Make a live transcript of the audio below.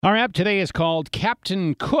Our app today is called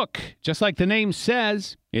KptnCook. Just like the name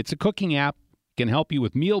says, it's a cooking app. It can help you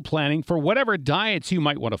with meal planning for whatever diets you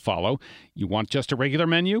might want to follow. You want just a regular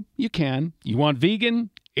menu? You can. You want vegan?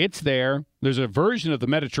 It's there. There's a version of the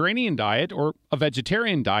Mediterranean diet or a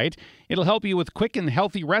vegetarian diet. It'll help you with quick and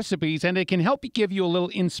healthy recipes, and it can help give you a little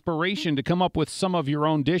inspiration to come up with some of your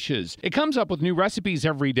own dishes. It comes up with new recipes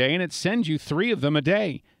every day, and it sends you 3 of them a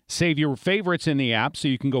day. Save your favorites in the app so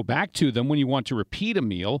you can go back to them when you want to repeat a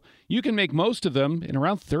meal. You can make most of them in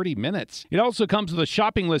around 30 minutes. It also comes with a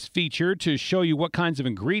shopping list feature to show you what kinds of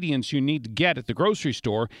ingredients you need to get at the grocery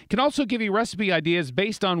store. It can also give you recipe ideas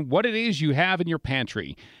based on what it is you have in your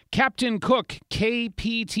pantry. KptnCook,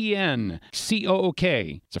 KptnCook.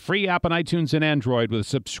 It's a free app on iTunes and Android with a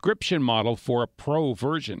subscription model for a pro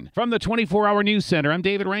version. From the 24-Hour News Center, I'm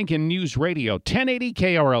David Rankin, News Radio 1080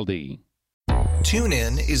 KRLD.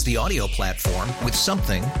 TuneIn is the audio platform with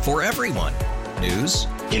something for everyone. News.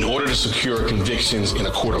 In order to secure convictions in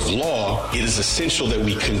a court of law, it is essential that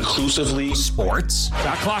we conclusively. Sports.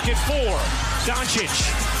 Shot clock at 4.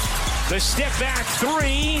 Doncic. The step back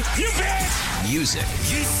 3. You bet. Music.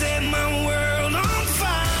 You set my world on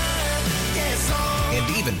fire. Yes,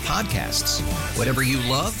 and even podcasts. Whatever you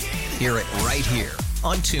love, hear it right here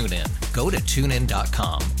on TuneIn. Go to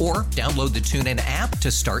TuneIn.com or download the TuneIn app to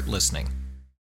start listening.